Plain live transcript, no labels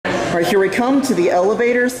All right, here we come to the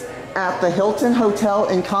elevators at the Hilton Hotel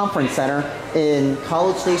and Conference Center in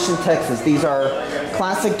College Station, Texas. These are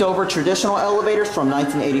classic Dover traditional elevators from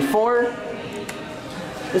 1984.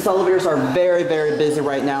 These elevators are very, very busy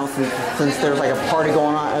right now since there's like a party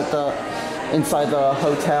going on at inside the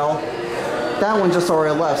hotel. That one just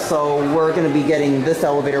already left, so we're going to be getting this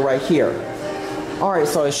elevator right here. All right,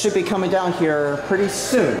 so it should be coming down here pretty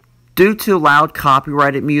soon. Due to loud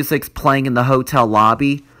copyrighted music playing in the hotel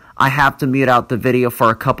lobby, I have to mute out the video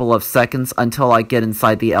for a couple of seconds until I get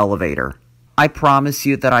inside the elevator. I promise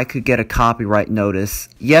you that I could get a copyright notice.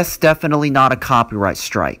 Yes, definitely not a copyright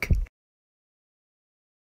strike.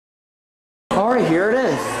 Alright, here it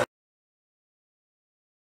is.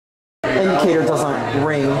 Indicator doesn't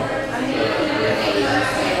ring.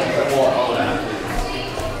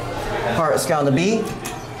 Alright, let's go on the B.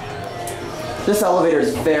 This elevator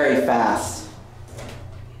is very fast.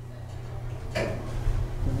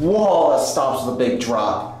 Whoa, that stops with a big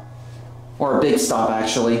drop. Or a big stop,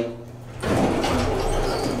 actually.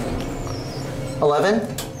 11.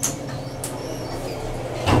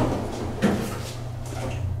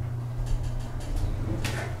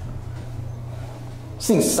 This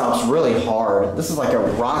thing stops really hard. This is like a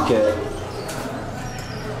rocket.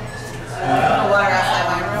 Water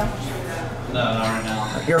outside my room? No, not right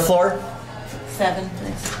now. Your floor? 7,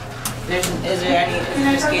 please. Is there any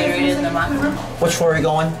Gatorade in the locker room? Which floor are you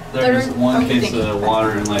going? There's one case of water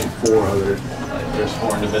and like 4 other, like there's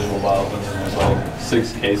 4 individual bottles and then there's like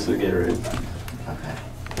 6 cases of Gatorade. Okay.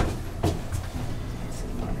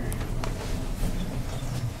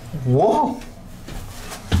 Whoa.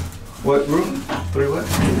 What room? 3 what?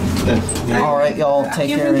 Alright, y'all take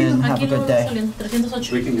care and have a good day.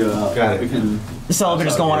 We can go out. Got it. We can. This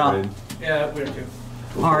elevator's going up. Yeah, we're too.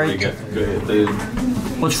 Alright. Go ahead.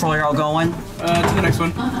 Which floor y'all going? To the next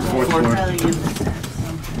one. 4th floor. And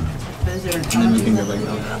then we can go back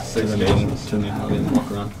down 6 cases. Turn the hall and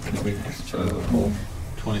walk around. We can try the whole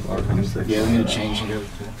 24 times 6. Yeah, we need to change and go.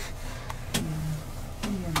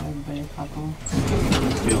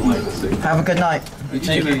 You don't like the 6. Have a good night.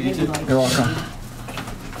 Thank you. You too. You're welcome.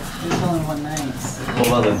 There's only one night. What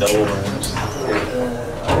about the double rooms?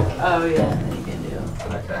 Oh yeah, you can do.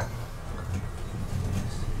 Okay.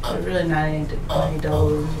 There's really not any double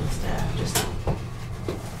rooms with staff, just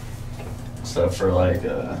So for like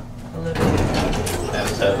a little bit. at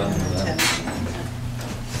 7.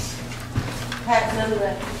 Pat, none of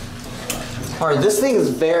that. Alright, this thing is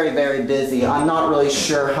very, very busy. I'm not really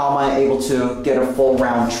sure how I'm able to get a full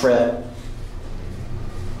round trip.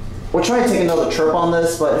 We'll try to take another trip on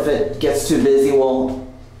this, but if it gets too busy, we'll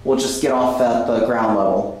just get off at the ground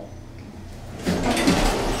level.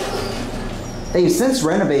 They've since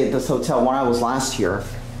renovated this hotel when I was last here.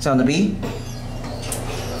 It's on the B.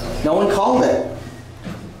 No one called it.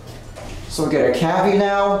 So we'll get a cab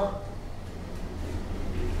now.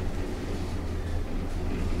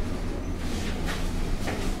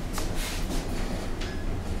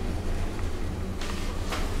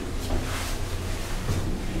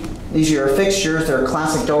 These are your fixtures. They're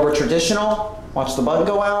classic Dover traditional. Watch the button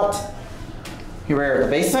go out. Here we are at the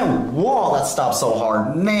basement. Whoa, that stopped so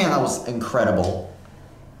hard. Man, that was incredible.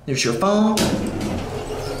 There's your phone.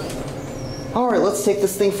 All right, let's take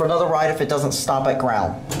this thing for another ride if it doesn't stop at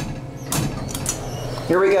ground.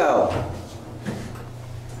 Here we go.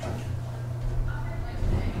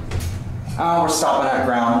 Oh, we're stopping at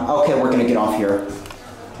ground. Okay, we're gonna get off here.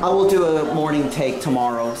 I will do a morning take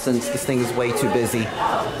tomorrow since this thing is way too busy.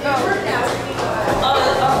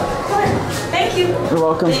 Thank you. You're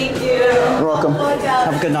welcome. Thank you. You're welcome.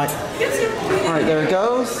 Have a good night. All right, there it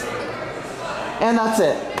goes. And that's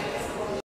it.